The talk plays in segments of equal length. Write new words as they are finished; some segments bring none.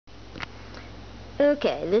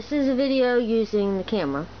Okay, this is a video using the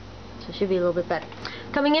camera, so it should be a little bit better.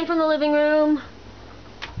 Coming in from the living room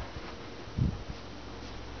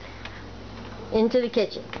into the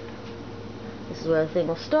kitchen. This is where everything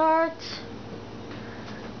will start.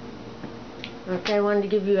 Okay, I wanted to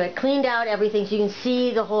give you, I cleaned out everything so you can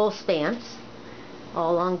see the whole stance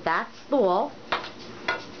all along. That's the wall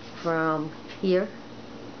from here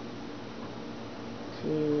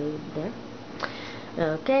to there.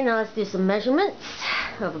 Okay, now let's do some measurements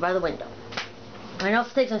over by the window. I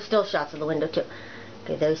also take some still shots of the window too.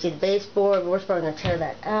 Okay, there you see the baseboard. We're probably going to tear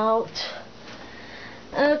that out.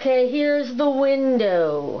 Okay, here's the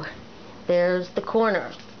window. There's the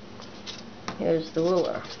corner. Here's the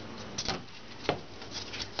ruler.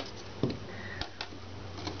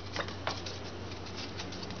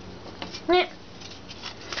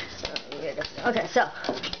 Okay, so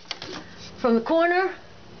from the corner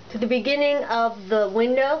to the beginning of the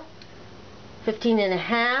window,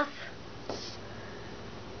 15.5.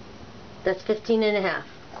 That's 15.5.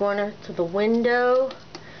 Corner to the window.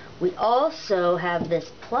 We also have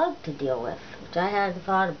this plug to deal with, which I hadn't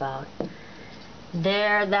thought about.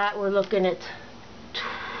 There, that we're looking at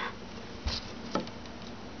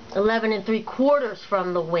 11.75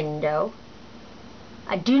 from the window.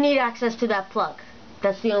 I do need access to that plug.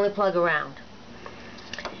 That's the only plug around.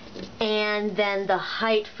 And then the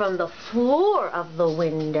height from the floor of the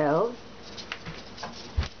window.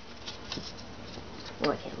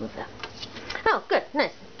 Oh, I can't move that. Oh, good,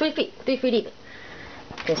 nice. 3 feet, 3 feet even.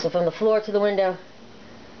 Okay, so from the floor to the window,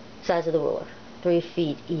 size of the ruler, 3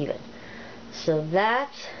 feet even. So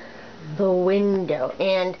that's the window.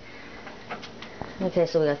 And okay,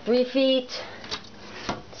 so we got 3 feet.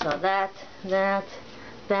 So that.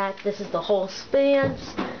 This is the whole span,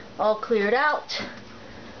 all cleared out.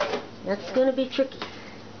 That's going to be tricky.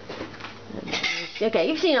 Okay,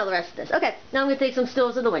 you've seen all the rest of this. Okay, now I'm going to take some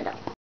stills of the window.